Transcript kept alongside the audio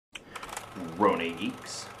Grown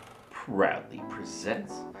Geeks proudly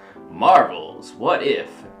presents Marvel's What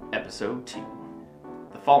If, Episode 2.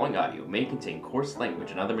 The following audio may contain coarse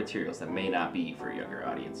language and other materials that may not be for a younger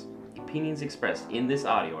audience. The opinions expressed in this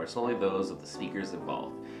audio are solely those of the speakers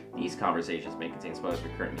involved. These conversations may contain spoilers for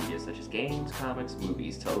current media such as games, comics,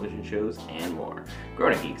 movies, television shows, and more.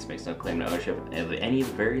 Grown Geeks makes no claim to ownership of any of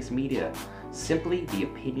the various media, simply the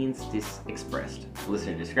opinions expressed.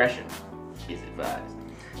 Listener discretion is advised.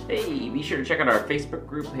 Hey, be sure to check out our Facebook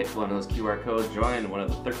group, hit one of those QR codes, join one of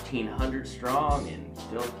the 1,300 strong, and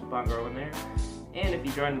still keep on growing there. And if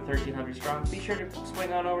you join the 1,300 strong, be sure to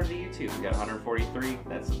swing on over to YouTube. We got 143,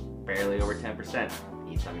 that's barely over 10%.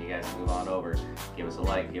 Need some of you guys to move on over, give us a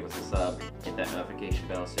like, give us a sub, hit that notification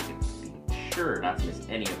bell so you can be sure not to miss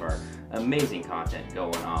any of our amazing content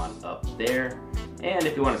going on up there. And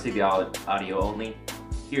if you want to see the audio only,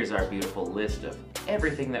 here's our beautiful list of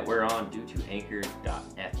everything that we're on due to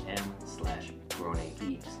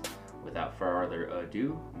anchor.fm/GrownGeeks. Without further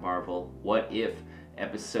ado, Marvel What If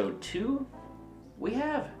Episode 2, we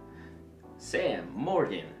have Sam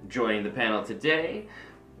Morgan joining the panel today.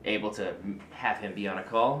 Able to have him be on a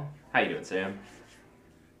call. How you doing, Sam?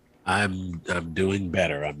 I'm doing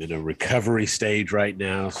better. I'm in a recovery stage right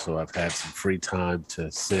now, so I've had some free time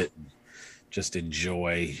to sit and just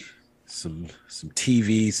enjoy some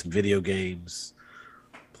TV, some video games,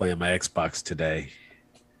 playing my Xbox today.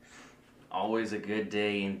 Always a good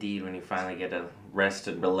day indeed when you finally get to rest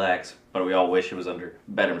and relax, but we all wish it was under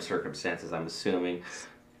better circumstances, I'm assuming.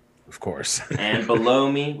 Of course. And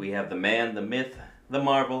below me, we have the man, the myth, the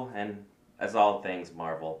Marvel, and as all things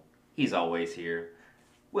Marvel, he's always here.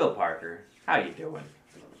 Will Parker, how you doing?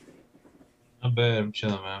 Not bad. I'm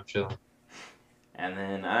chilling, man. I'm chilling. And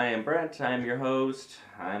then I am Brent. I'm your host.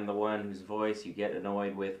 I'm the one whose voice you get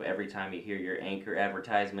annoyed with every time you hear your Anchor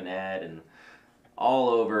advertisement ad and all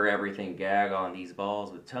over everything gag on these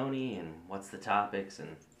balls with Tony and what's the topics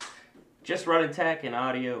and just running tech and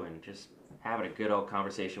audio and just having a good old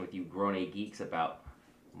conversation with you grown geeks about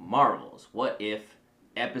Marvel's What If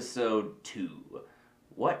Episode 2.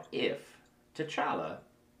 What if T'Challa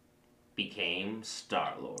became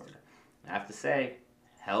Star-Lord? I have to say,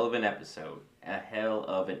 hell of an episode. A hell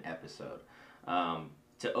of an episode.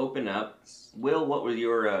 To open up, Will, what were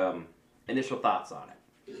your initial thoughts on it?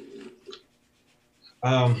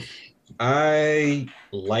 I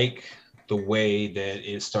like the way that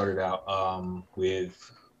it started out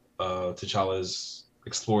with T'Challa's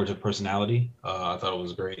explorative personality. I thought it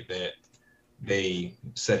was great that they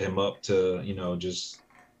set him up to,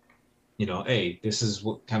 hey, this is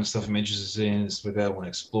what kind of stuff I'm interested in. This with that, I want to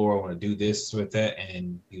explore. I want to do this with that.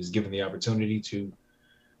 And he was given the opportunity to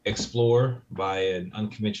explore by an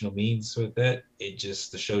unconventional means with that.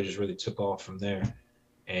 The show just really took off from there.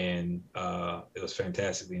 And it was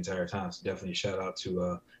fantastic the entire time. So definitely a shout out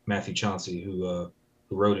to Matthew Chauncey who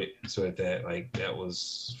wrote it. So that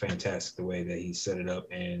was fantastic the way that he set it up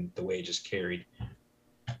and the way it just carried.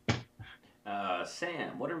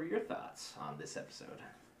 Sam, what are your thoughts on this episode?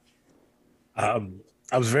 I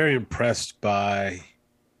was very impressed by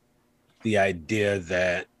the idea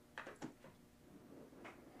that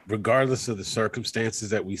regardless of the circumstances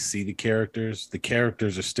that we see the characters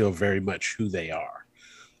are still very much who they are.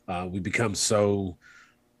 We become so,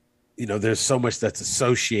 there's so much that's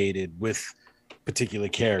associated with particular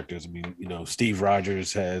characters. I mean, Steve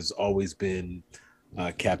Rogers has always been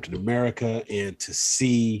Captain America, and to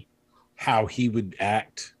see how he would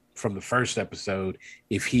act from the first episode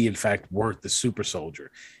if he in fact weren't the super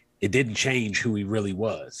soldier, it didn't change who he really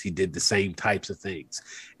was. He did the same types of things.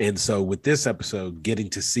 And so with this episode, getting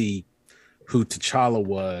to see who T'Challa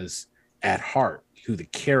was at heart, who the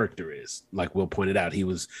character is, like Will pointed out, he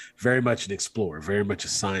was very much an explorer, very much a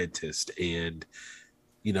scientist, and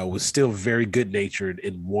was still very good natured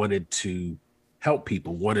and wanted to help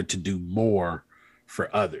people, wanted to do more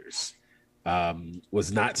for others.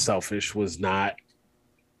 Was not selfish, was not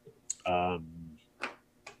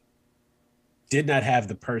did not have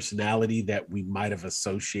the personality that we might have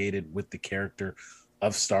associated with the character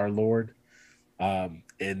of Star-Lord.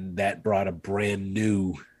 And that brought a brand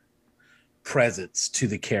new presence to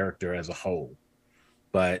the character as a whole.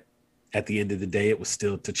 But at the end of the day, it was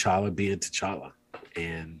still T'Challa being T'Challa.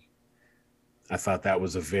 And I thought that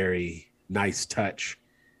was a very nice touch.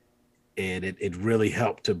 And it really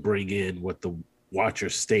helped to bring in what the watcher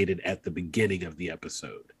stated at the beginning of the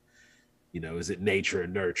episode. Is it nature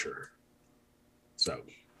and nurture? So,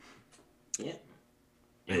 yeah,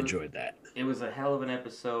 I enjoyed that. It was a hell of an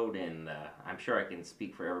episode, and I'm sure I can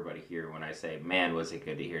speak for everybody here when I say, man, was it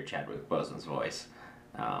good to hear Chadwick Boseman's voice.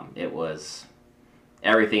 It was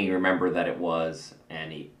everything you remember that it was,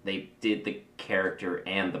 and they did the character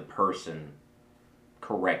and the person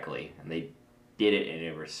correctly, and they did it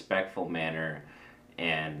in a respectful manner,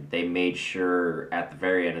 and they made sure at the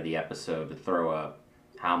very end of the episode to throw up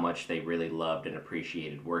how much they really loved and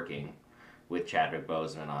appreciated working with Chadwick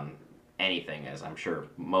Boseman on anything, as I'm sure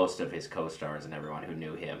most of his co-stars and everyone who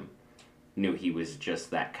knew him knew he was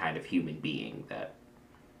just that kind of human being, that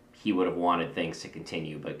he would have wanted things to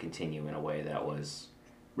continue, but continue in a way that was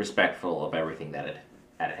respectful of everything that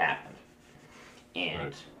had happened. And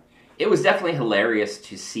right. It was definitely hilarious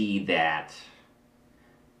to see that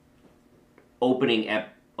opening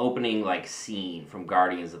like scene from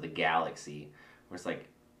Guardians of the Galaxy, where it's like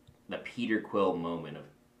the Peter Quill moment of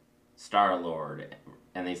Star-Lord,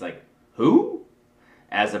 and he's like, who?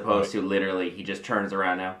 As opposed to literally, he just turns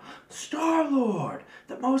around now, Star-Lord,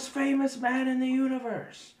 the most famous man in the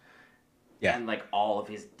universe. Yeah. And like all of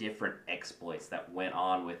his different exploits that went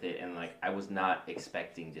on with it. And like, I was not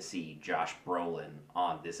expecting to see Josh Brolin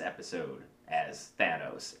on this episode as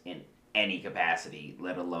Thanos in any capacity,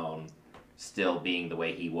 let alone still being the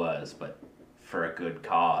way he was, but for a good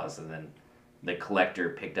cause. And then the Collector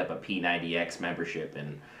picked up a P90X membership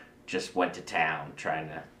and just went to town trying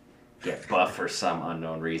to get buff for some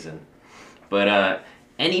unknown reason. But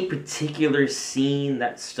any particular scene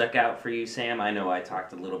that stuck out for you, Sam? I know I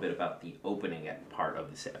talked a little bit about the opening part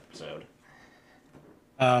of this episode.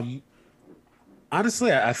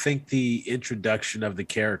 Honestly, I think the introduction of the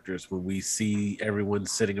characters, when we see everyone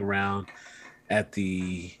sitting around at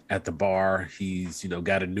the bar, he's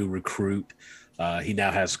got a new recruit. He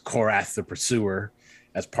now has Korath the Pursuer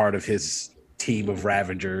as part of his team of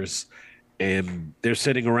Ravengers, and they're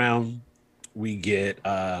sitting around. We get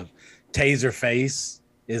Taserface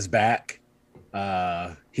is back.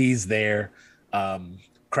 He's there.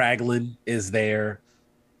 Kraglin is there.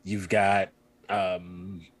 You've got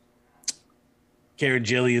Karen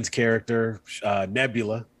Gillian's character,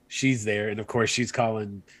 Nebula. She's there. And of course, she's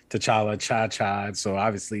calling T'Challa Cha-Cha. So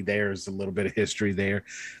obviously there's a little bit of history there.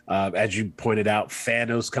 As you pointed out,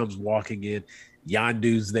 Thanos comes walking in.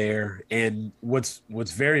 Yondu's there. And what's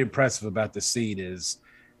very impressive about the scene is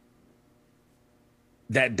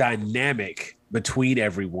that dynamic between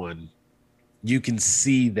everyone. You can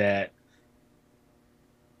see that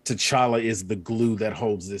T'Challa is the glue that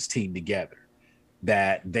holds this team together,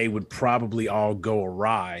 that they would probably all go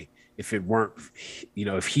awry if it weren't,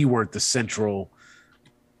 if he weren't the central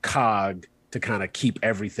cog to kind of keep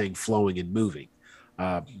everything flowing and moving.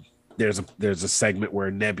 There's a segment where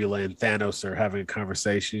Nebula and Thanos are having a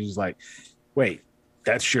conversation. He's like, wait,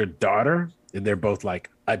 that's your daughter? And they're both like,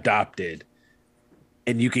 adopted.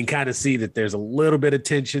 And you can kind of see that there's a little bit of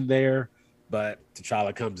tension there, but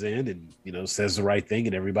T'Challa comes in and, says the right thing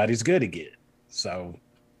and everybody's good again. So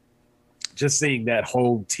just seeing that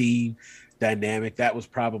whole team dynamic, that was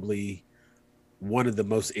probably one of the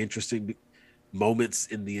most interesting moments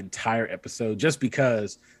in the entire episode, just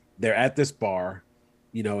because they're at this bar,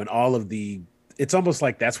 and all of it's almost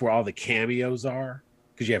like that's where all the cameos are,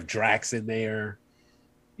 because you have Drax in there,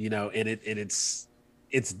 and it's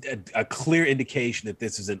a clear indication that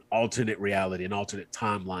this is an alternate reality, an alternate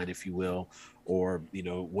timeline, if you will, or,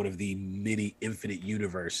 one of the many infinite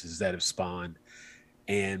universes that have spawned.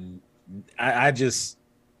 And I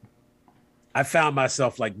found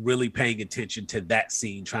myself like really paying attention to that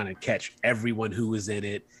scene, trying to catch everyone who was in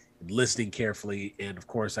it and listening carefully. And of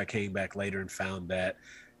course, I came back later and found that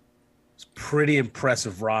it's a pretty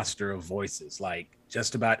impressive roster of voices. Like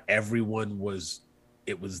just about everyone was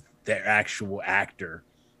their actual actor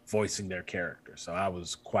voicing their character. So I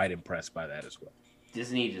was quite impressed by that as well.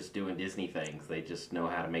 Disney just doing Disney things. They just know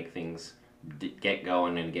how to make things get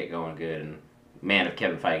going good. And man, if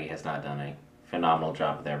Kevin Feige has not done a phenomenal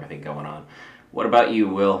job with everything going on. What about you,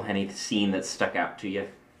 Will? Any scene that stuck out to you?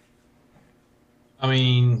 I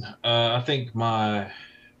mean, I think my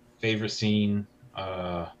favorite scene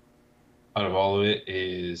out of all of it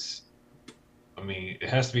is, it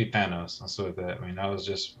has to be Thanos. And so with that,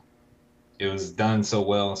 it was done so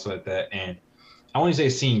well and so like that. And I want to say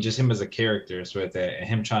scene, just him as a character, so like that, and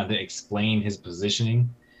him trying to explain his positioning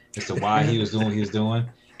as to why he was doing what he was doing.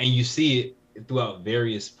 And you see it throughout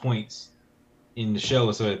various points in the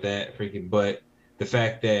show, so like that, but the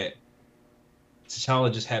fact that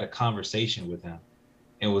T'Challa just had a conversation with him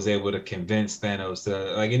and was able to convince Thanos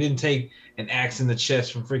to, like, it didn't take an axe in the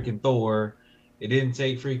chest from freaking Thor. It didn't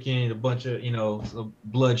take freaking a bunch of,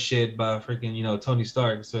 bloodshed by freaking, Tony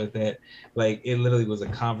Stark, so that, like, it literally was a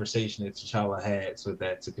conversation that T'Challa had, so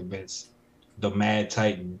that to convince the Mad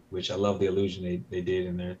Titan, which I love the allusion they did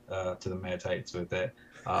in there to the Mad Titan, so that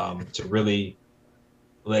to really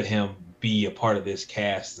let him be a part of this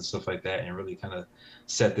cast and stuff like that, and really kind of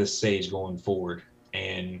set this stage going forward.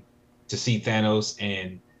 And to see Thanos,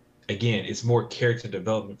 and again, it's more character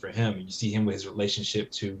development for him. You see him with his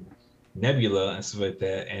relationship to Nebula and stuff like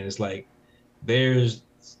that, and it's like there's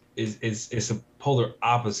it's a polar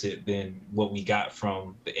opposite than what we got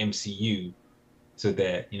from the MCU. So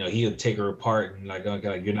that he'll take her apart and like, okay,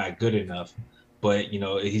 like, you're not good enough, but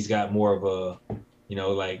he's got more of a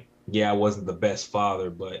like, yeah, I wasn't the best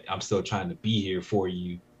father, but I'm still trying to be here for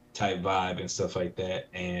you type vibe and stuff like that.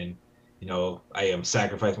 And I am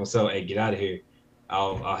sacrifice myself. Hey, get out of here.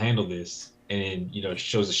 I'll handle this. And then it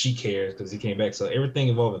shows that she cares because he came back. So everything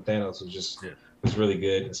involving Thanos was just was really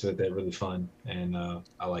good and so that really fun, and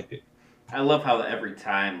I liked it. I love how every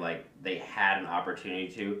time like they had an opportunity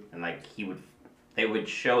to, and like they would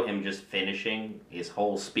show him just finishing his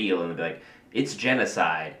whole spiel, and they'd be like, "It's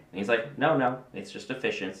genocide," and he's like, "No, it's just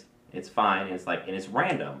efficient. It's fine." And it's like, and it's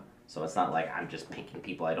random, so it's not like I'm just picking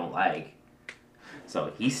people I don't like.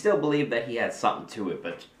 So he still believed that he had something to it,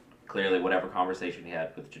 but clearly, whatever conversation he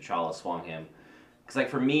had with T'Challa swung him. Because like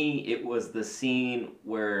for me, it was the scene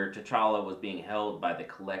where T'Challa was being held by the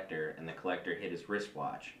Collector, and the Collector hit his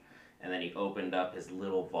wristwatch. And then he opened up his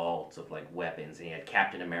little vault of like weapons, and he had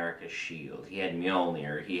Captain America's shield, he had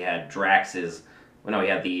Mjolnir, he had Drax's, well, no, he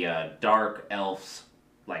had the Dark Elf's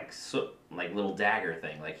like little dagger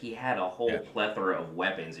thing. Like he had a whole plethora of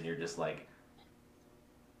weapons, and you're just like,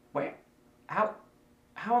 where, how,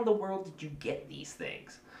 how in the world did you get these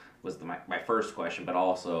things? Was my first question, but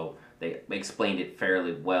also they explained it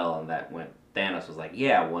fairly well, and that when Thanos was like,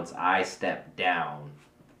 yeah, once I stepped down,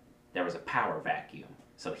 there was a power vacuum.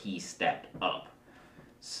 So he stepped up.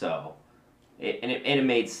 So, it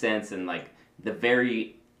made sense. And like the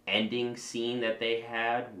very ending scene that they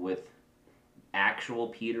had with actual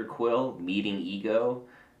Peter Quill meeting Ego,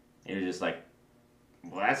 it was just like,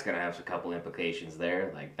 well, that's gonna have a couple implications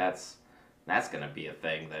there. Like that's gonna be a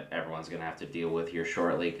thing that everyone's gonna have to deal with here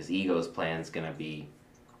shortly, because Ego's plan's gonna be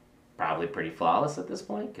probably pretty flawless at this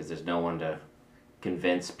point, because there's no one to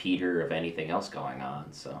convince Peter of anything else going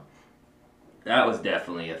on. So. That was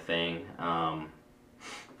definitely a thing.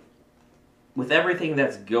 With everything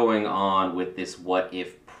that's going on with this What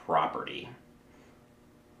If property,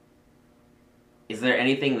 is there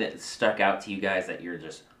anything that stuck out to you guys that you're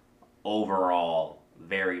just overall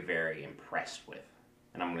very, very impressed with?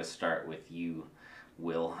 And I'm going to start with you,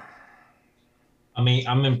 Will. I mean,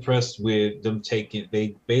 I'm impressed with them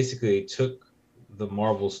they basically took the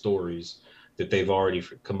Marvel stories that they've already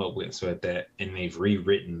come up with, so at that, and they've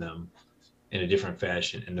rewritten them in a different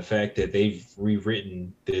fashion. And the fact that they've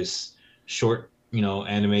rewritten this short,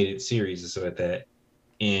 animated series and stuff like that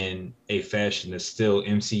in a fashion that's still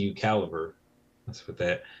MCU caliber. That's what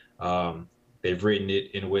that. They've written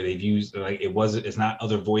it in a way they've used, like it's not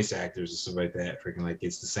other voice actors and stuff like that. Freaking like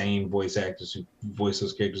it's the same voice actors who voice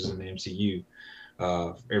those characters in the MCU.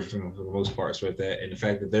 Everything for the most part, so like that. And the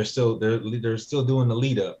fact that they're still doing the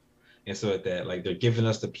lead up and stuff like that. Like they're giving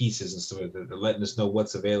us the pieces and stuff like that. They're letting us know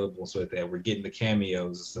what's available and stuff like that. We're getting the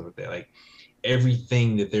cameos and stuff like that. Like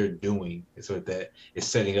everything that they're doing and stuff like that is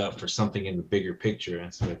setting up for something in the bigger picture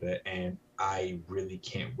and stuff like that. And I really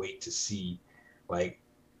can't wait to see like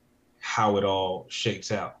how it all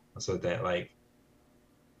shakes out and stuff like that. Like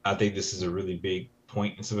I think this is a really big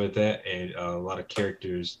point and stuff like that. And a lot of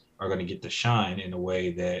characters are going to get to shine in a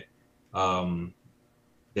way that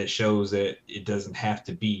that shows that it doesn't have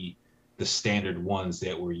to be the standard ones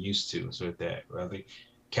that we're used to. So that I think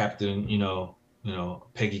Captain,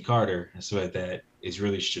 Peggy Carter and stuff like that is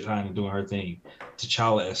really shining, doing her thing.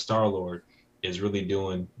 T'Challa as Star-Lord is really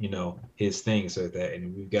doing, his thing, so that,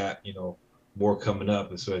 and we've got, more coming up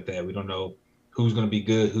and so like that. We don't know who's going to be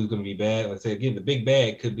good, who's going to be bad. Like I say again, the big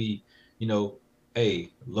bad could be,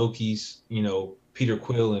 hey, Loki's, Peter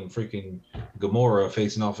Quill and freaking Gamora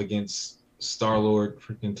facing off against Star-Lord,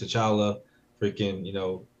 freaking T'Challa,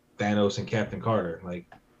 freaking, Thanos and Captain Carter. Like,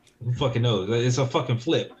 who fucking knows? It's a fucking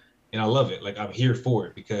flip. And I love it. Like, I'm here for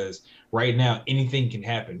it because right now anything can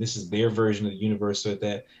happen. This is their version of the universe, so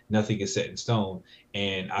that nothing is set in stone.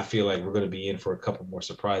 And I feel like we're going to be in for a couple more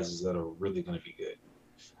surprises that are really going to be good.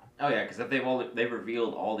 Oh yeah, because if they've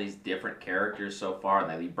revealed all these different characters so far,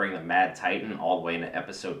 and they bring the Mad Titan all the way into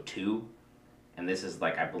episode 2, and this is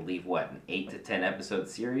like, I believe, what, an 8 to 10 episode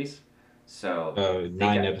series. So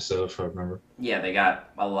 9 episodes, if I remember. Yeah, they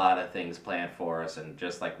got a lot of things planned for us, and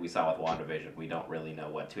just like we saw with WandaVision, we don't really know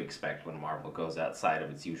what to expect when Marvel goes outside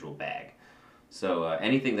of its usual bag. So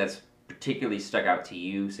anything that's particularly stuck out to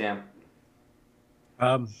you, Sam?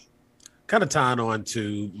 Kind of tying on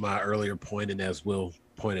to my earlier point, and as Will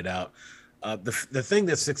pointed out, the thing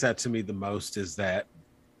that sticks out to me the most is that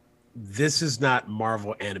this is not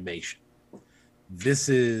Marvel animation. This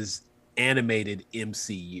is animated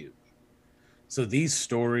MCU. So these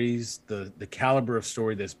stories, the caliber of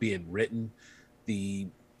story that's being written, the,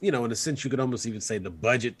 in a sense, you could almost even say the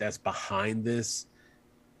budget that's behind this,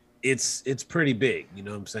 it's pretty big, you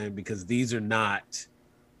know what I'm saying? Because these aren't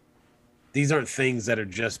things that are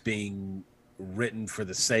just being written for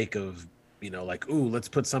the sake of, like, ooh, let's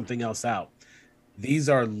put something else out. These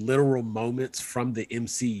are literal moments from the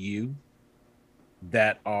MCU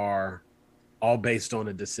that are all based on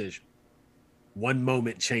a decision. One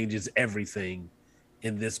moment changes everything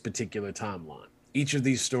in this particular timeline. Each of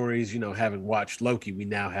these stories, having watched Loki, we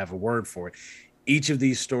now have a word for it. Each of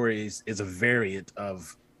these stories is a variant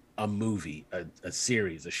of a movie, a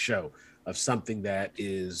series, a show, of something that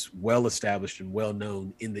is well established and well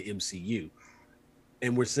known in the MCU.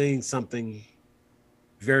 And we're seeing something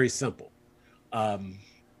very simple.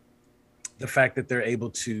 The fact that they're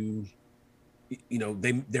able to,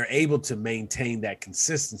 they're able to maintain that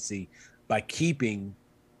consistency by keeping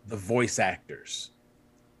the voice actors,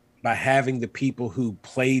 by having the people who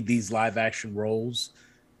played these live action roles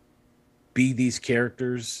be these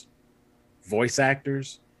characters, voice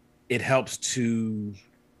actors. It helps to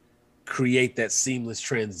create that seamless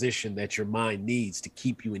transition that your mind needs to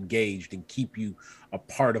keep you engaged and keep you a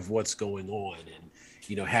part of what's going on, and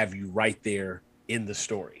have you right there in the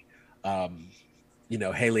story.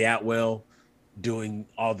 Haley Atwell doing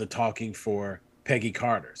all the talking for Peggy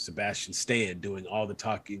Carter, Sebastian Stan doing all the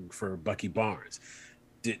talking for Bucky Barnes,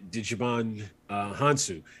 Djimon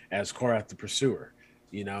Hounsou as Korath the Pursuer.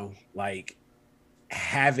 Like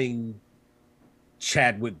having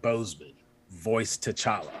Chadwick Boseman voice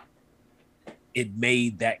T'Challa, it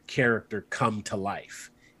made that character come to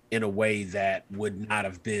life in a way that would not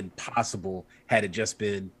have been possible had it just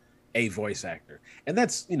been a voice actor. And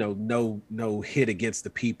that's, no hit against the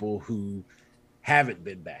people who haven't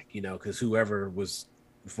been back, because whoever was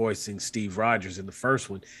voicing Steve Rogers in the first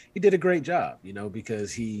one, he did a great job,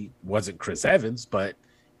 because he wasn't Chris Evans, but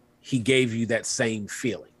he gave you that same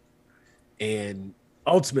feeling. And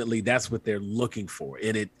ultimately that's what they're looking for.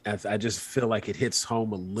 And I just feel like it hits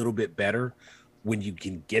home a little bit better when you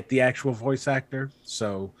can get the actual voice actor.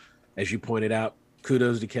 So as you pointed out,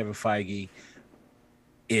 kudos to Kevin Feige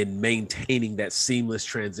in maintaining that seamless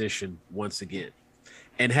transition once again.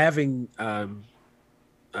 And having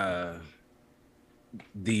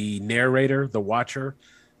the narrator, the Watcher,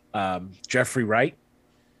 Jeffrey Wright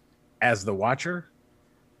as the Watcher,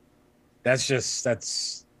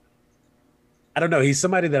 that's I don't know. He's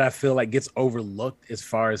somebody that I feel like gets overlooked as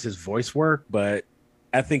far as his voice work, but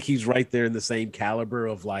I think he's right there in the same caliber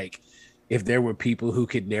of, like, if there were people who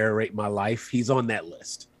could narrate my life, he's on that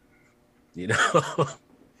list. Yeah,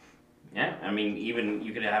 I mean, even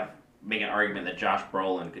you could make an argument that Josh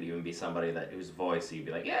Brolin could even be somebody whose voice you'd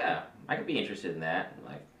be like, yeah, I could be interested in that.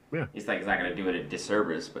 Like, yeah. He's not going to do it a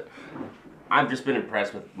disservice, but I've just been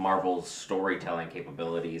impressed with Marvel's storytelling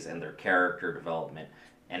capabilities and their character development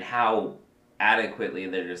and how adequately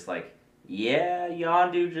they're just like, yeah,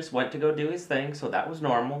 Yondu just went to go do his thing, so that was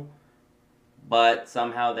normal. But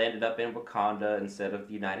somehow they ended up in Wakanda instead of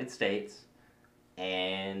the United States.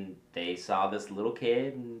 And they saw this little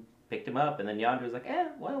kid and picked him up. And then Yondu was like,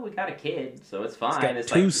 well, we got a kid, so it's fine.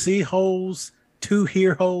 It's two see holes, two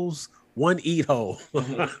hear holes, one eat hole.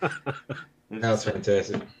 That was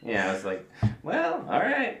fantastic. Yeah, I was like, well, all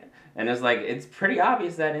right. And it's like, it's pretty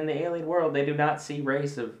obvious that in the alien world, they do not see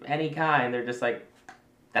race of any kind. They're just like,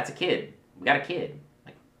 that's a kid. We got a kid.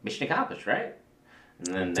 Like, mission accomplished, right?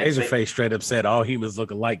 And then Taserface straight up said, all humans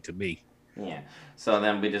look alike to me. Yeah. So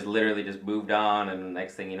then we just literally just moved on, and the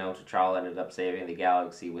next thing you know, T'Challa ended up saving the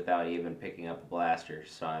galaxy without even picking up a blaster.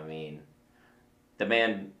 So, I mean, the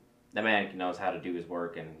man knows how to do his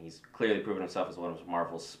work, and he's clearly proven himself as one of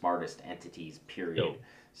Marvel's smartest entities, period. Yo.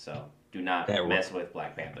 So, do not mess with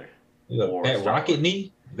Black Panther. Look, that rocket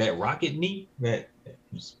knee, that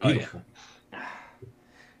was beautiful.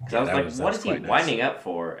 Because I was like, what is he winding up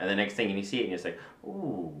for? And the next thing you see it, and you're just like,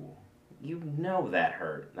 ooh, that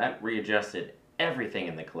hurt. That readjusted everything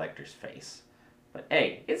in the Collector's face. But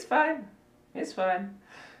hey, it's fine. It's fine.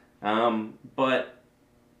 But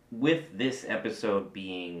with this episode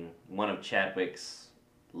being one of Chadwick's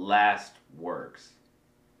last works,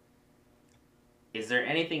 is there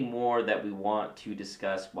anything more that we want to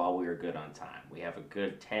discuss while we are good on time? We have a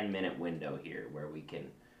good 10-minute window here where we can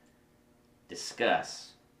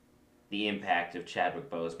discuss the impact of Chadwick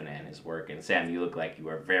Boseman and his work. And Sam, you look like you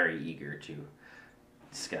are very eager to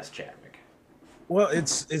discuss Chadwick. Well,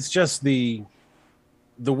 it's just the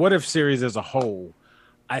What If series as a whole,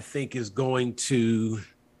 I think is going to,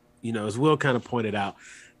 as Will kind of pointed out,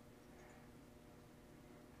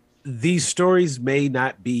 these stories may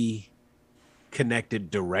not be connected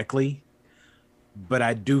directly, but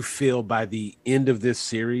I do feel by the end of this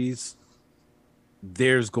series,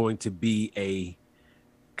 there's going to be a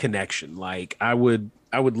connection. Like I would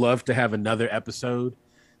love to have another episode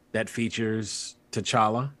that features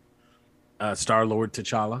T'Challa, Star Lord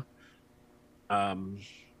T'Challa. Um,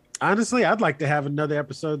 Honestly, I'd like to have another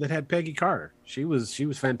episode that had Peggy Carter. She was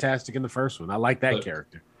fantastic in the first one. I like that Look,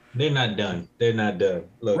 character. they're not done. They're not done.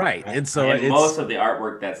 Look, Right, and so And it's most of the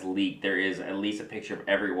artwork that's leaked, there is at least a picture of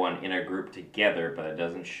everyone in a group together, but it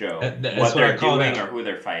doesn't show that's what what I they're call doing that. or who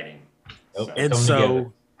they're fighting. Nope. So, and Come so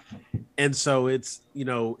together. and so it's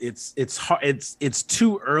it's hard, it's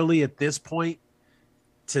too early at this point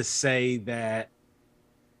to say that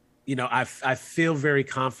I feel very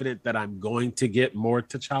confident that I'm going to get more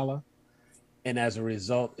T'Challa, and as a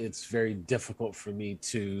result, it's very difficult for me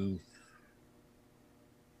to.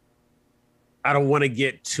 I don't want to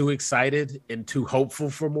get too excited and too hopeful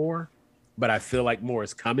for more, but I feel like more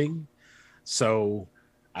is coming. So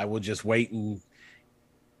I will just wait and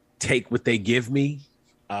take what they give me.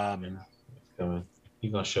 It's coming. He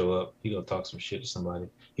gonna show up. He gonna talk some shit to somebody.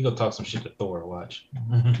 He gonna talk some shit to Thor. Watch.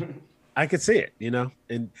 I could see it,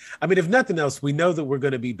 and I mean, if nothing else, we know that we're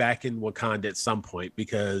going to be back in Wakanda at some point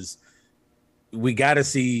because we got to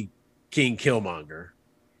see King Killmonger.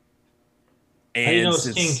 How do you know it's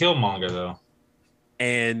since- King Killmonger though?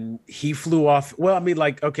 and he flew off. Well, I mean,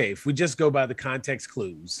 like, okay, if we just go by the context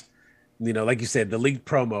clues, like you said, the leaked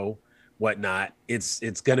promo, whatnot, it's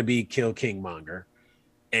gonna be Kill Kingmonger,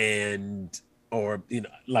 and or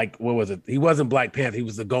like what was it? He wasn't Black Panther, he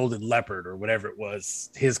was the Golden Leopard or whatever it was.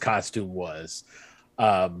 His costume was.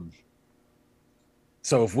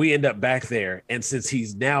 So if we end up back there, and since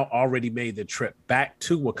he's now already made the trip back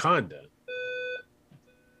to Wakanda,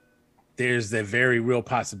 there's the very real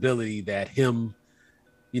possibility that him,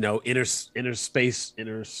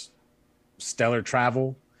 interstellar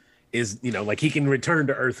travel is, like he can return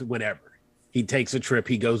to Earth whenever. He takes a trip,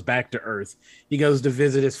 he goes back to Earth, he goes to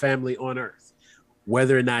visit his family on Earth.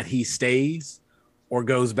 Whether or not he stays or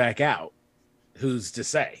goes back out, who's to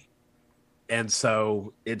say? And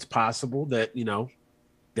so it's possible that,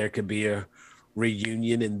 there could be a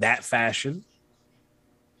reunion in that fashion.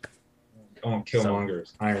 I want Killmonger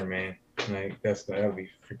as Iron Man. Like that would be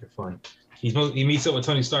freaking fun. He meets up with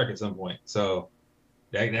Tony Stark at some point, so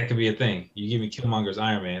that could be a thing. You give me Killmonger as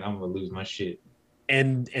Iron Man, I'm gonna lose my shit.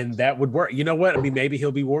 And that would work. You know what? I mean, maybe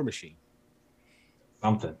he'll be War Machine.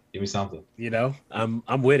 Something. Give me something.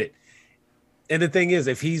 I'm with it. And the thing is,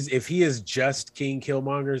 if he is just King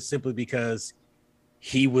Killmonger simply because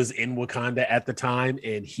he was in Wakanda at the time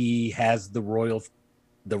and he has the royal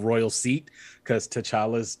seat because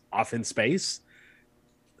T'Challa's off in space,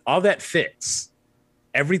 all that fits.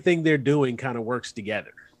 Everything they're doing kind of works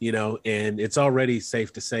together, and it's already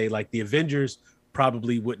safe to say, like, the Avengers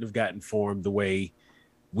probably wouldn't have gotten formed the way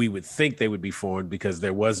we would think they would be formed because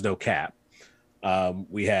there was no Cap.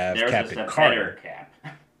 We have Captain Carter. Cap.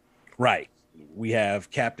 Right. We have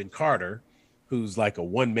Captain Carter, who's like a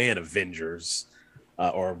one-man Avengers,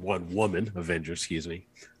 or one-woman Avengers, excuse me.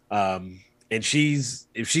 And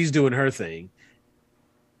if she's doing her thing,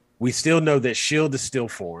 we still know that S.H.I.E.L.D. is still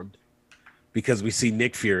formed because we see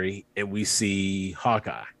Nick Fury and we see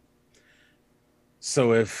Hawkeye.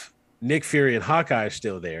 So if Nick Fury and Hawkeye are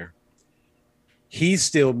still there, he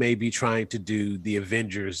still may be trying to do the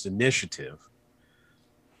Avengers initiative,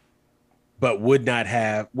 but would not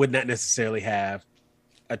necessarily have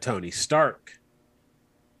a Tony Stark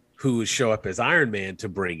who would show up as Iron Man to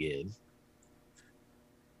bring in,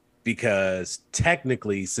 because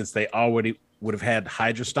technically, since they already would have had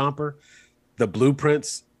Hydra Stomper, the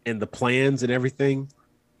blueprints and the plans and everything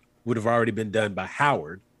would have already been done by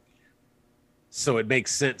Howard. So it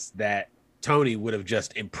makes sense that Tony would have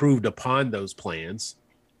just improved upon those plans.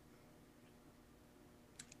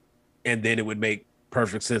 And then it would make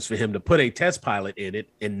perfect sense for him to put a test pilot in it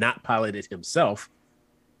and not pilot it himself,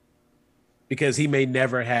 because he may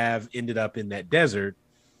never have ended up in that desert.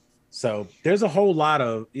 So there's a whole lot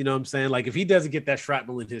of, what I'm saying? Like, if he doesn't get that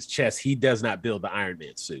shrapnel in his chest, he does not build the Iron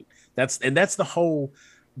Man suit. That's the whole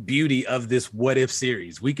beauty of this What If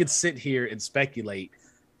series. We could sit here and speculate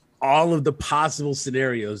all of the possible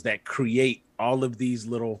scenarios that create all of these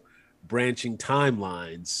little branching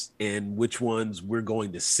timelines, and which ones we're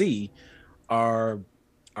going to see are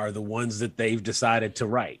the ones that they've decided to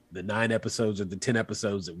write, the 9 episodes or the 10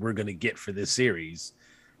 episodes that we're going to get for this series.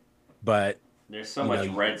 But there's so much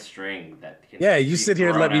red string that can you sit here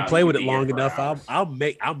and let me play with it long enough, hours. I'll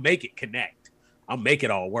make it connect. I'll make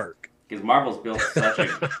it all work. Because Marvel's built such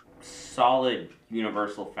a solid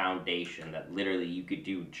universal foundation that literally you could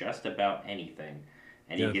do just about anything,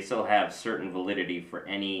 and you can still have certain validity for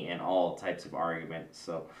any and all types of arguments.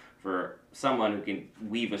 So for someone who can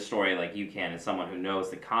weave a story like you can, and someone who knows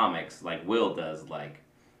the comics like Will does, like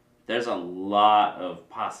there's a lot of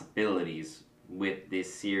possibilities with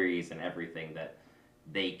this series and everything that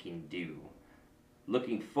they can do.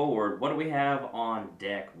 Looking forward, what do we have on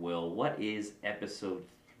deck, Will? What is episode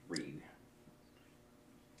 3?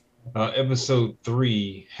 Episode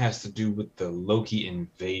 3 has to do with the Loki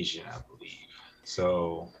invasion, I believe.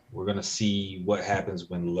 So we're gonna see what happens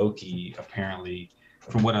when Loki, apparently,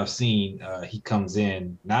 from what I've seen, he comes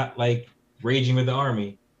in not like raging with the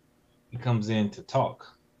army. He comes in to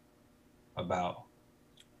talk about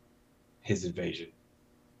his invasion.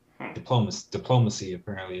 Diplomacy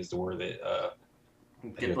apparently is the word that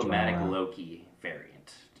Diplomatic Loki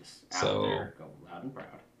variant, just out there, go loud and proud.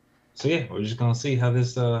 So yeah, we're just gonna see how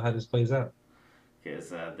this plays out. Because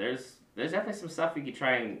there's definitely some stuff we could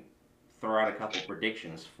try and throw out a couple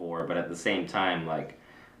predictions for, but at the same time, like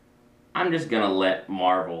I'm just gonna let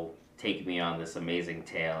Marvel take me on this amazing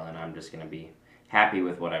tale, and I'm just gonna be happy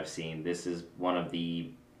with what I've seen. This is one of the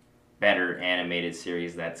better animated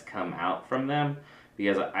series that's come out from them,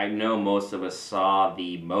 because I know most of us saw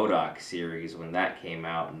the MODOK series when that came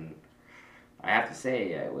out, and I have to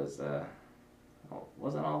say I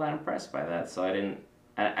wasn't all that impressed by that. So I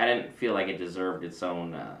didn't feel like it deserved its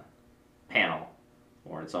own panel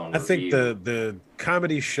or its own. I think the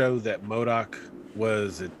comedy show that MODOK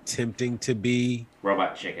was attempting to be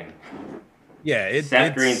Robot Chicken. Yeah,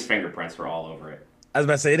 Seth Green's fingerprints were all over it. I was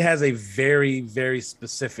about to say, it has a very, very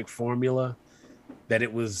specific formula that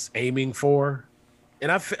it was aiming for.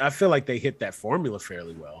 And I feel like they hit that formula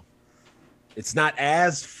fairly well. It's not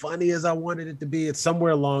as funny as I wanted it to be. It's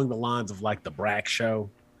somewhere along the lines of like the Brack Show.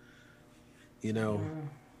 You know?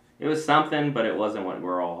 It was something, but it wasn't what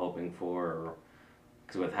we're all hoping for.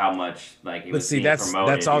 Because with how much like it was being promoted,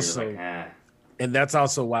 that's also, like, eh. And that's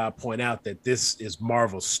also why I point out that this is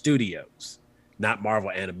Marvel Studios, not Marvel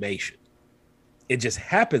Animation. It just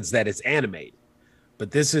happens that it's animated,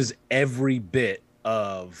 but this is every bit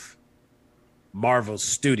of Marvel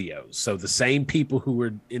Studios. So the same people who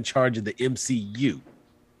were in charge of the MCU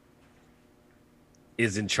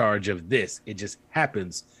is in charge of this. It just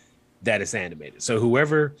happens that it's animated. So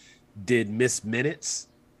whoever did Miss Minutes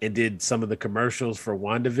and did some of the commercials for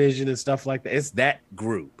WandaVision and stuff like that, it's that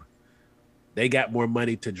group. They got more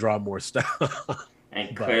money to draw more stuff.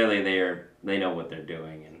 And clearly they know what they're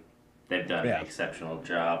doing, and they've done an exceptional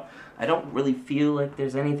job. I don't really feel like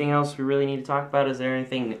there's anything else we really need to talk about. Is there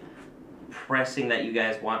anything pressing that you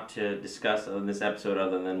guys want to discuss in this episode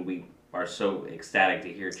other than we are so ecstatic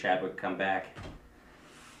to hear Chadwick come back?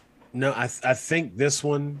 No, I think this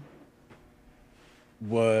one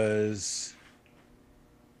was...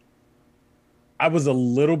 I was a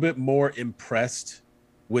little bit more impressed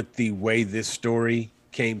with the way this story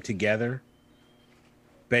came together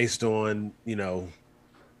based on, you know,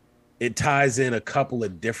 it ties in a couple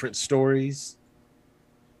of different stories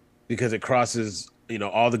because it crosses, you know,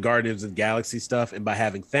 all the Guardians of the Galaxy stuff. And by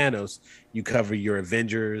having Thanos, you cover your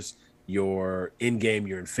Avengers, your Endgame,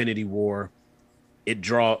 your Infinity War. It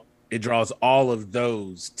draws all of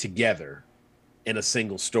those together in a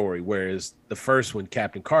single story. Whereas the first one,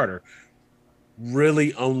 Captain Carter,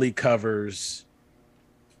 really only covers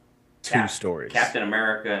two stories. Captain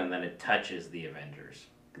America, and then it touches the Avengers.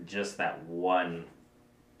 Just that one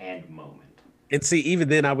end moment. And see, even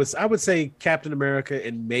then, I would say Captain America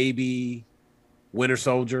and maybe Winter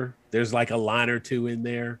Soldier. There's like a line or two in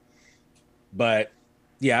there. But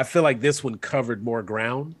yeah, I feel like this one covered more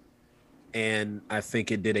ground. And I think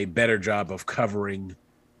it did a better job of covering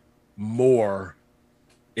more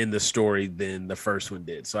in the story than the first one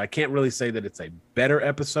did. So I can't really say that it's a better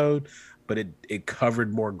episode, but it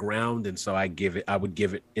covered more ground. And so I would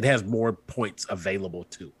give it, it has more points available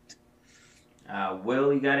to it.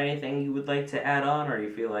 Will, you got anything you would like to add on, or you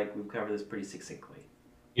feel like we've covered this pretty succinctly?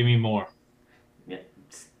 Give me more. Yeah,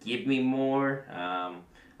 give me more.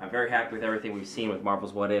 I'm very happy with everything we've seen with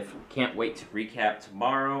Marvel's What If. Can't wait to recap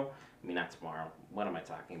tomorrow. I mean, not tomorrow. What am I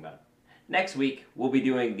talking about? Next week, we'll be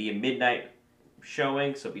doing the midnight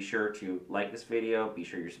showing, so be sure to like this video. Be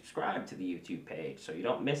sure you're subscribed to the YouTube page so you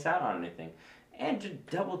don't miss out on anything. And to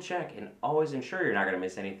double check and always ensure you're not going to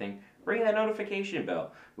miss anything, ring that notification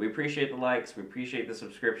bell. We appreciate the likes. We appreciate the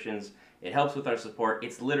subscriptions. It helps with our support.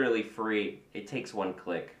 It's literally free. It takes one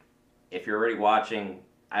click. If you're already watching,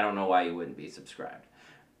 I don't know why you wouldn't be subscribed.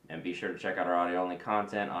 And be sure to check out our audio-only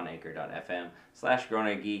content on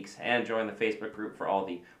anchor.fm/GrownEggGeeks and join the Facebook group for all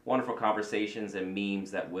the wonderful conversations and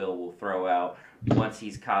memes that Will throw out once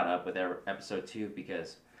he's caught up with episode 2,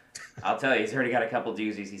 because I'll tell you, he's already got a couple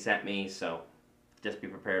doozies he sent me, so just be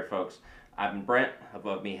prepared, folks. I've been Brent.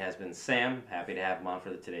 Above me has been Sam. Happy to have him on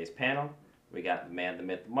for today's panel. We got the man, the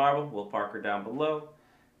myth, the marvel, Will Parker down below.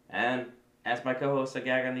 And as my co-host, a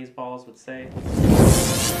gag on these balls would say...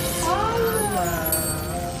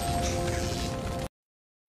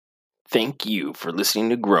 Thank you for listening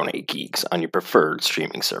to Grown Egg Geeks on your preferred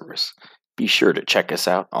streaming service. Be sure to check us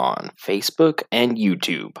out on Facebook and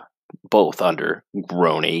YouTube, both under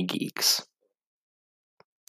Grown Egg Geeks.